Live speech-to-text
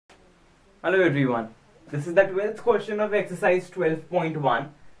Hello everyone, this is the 12th question of exercise 12.1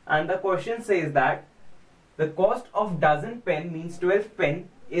 and the question says that the cost of dozen pen means 12 pen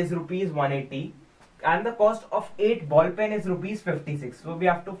is rupees 180 and the cost of 8 ball pen is rupees 56. So we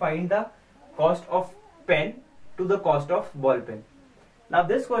have to find the cost of pen to the cost of ball pen. Now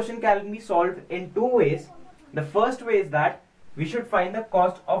this question can be solved in two ways. The first way is that we should find the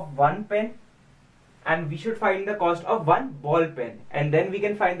cost of one pen and we should find the cost of one ball pen and then we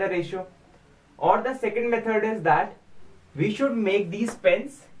can find the ratio. Or the second method is that we should make these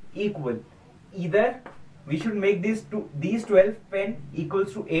pens equal. Either we should make these 12 pen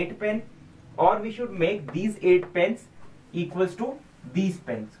equals to 8 pen, or we should make these 8 pens equals to these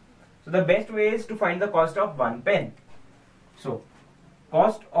pens. So the best way is to find the cost of one pen. So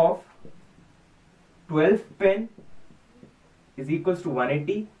cost of 12 pen is equals to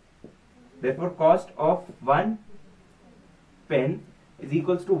 180. Therefore cost of one pen is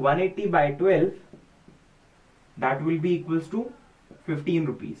equals to 180 by 12, that will be equals to 15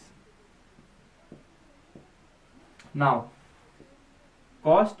 rupees. Now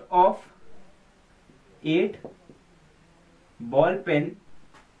cost of 8 ball pen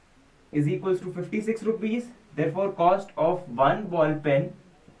is equals to 56 rupees. Therefore cost of one ball pen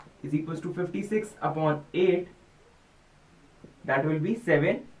is equals to 56 upon 8, that will be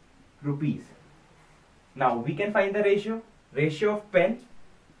 7 rupees. Now we can find the ratio of pen,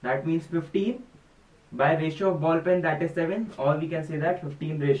 that means 15 by ratio of ball pen, that is 7, or we can say that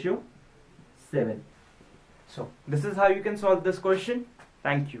 15:7. So this is how you can solve this question.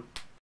 Thank you.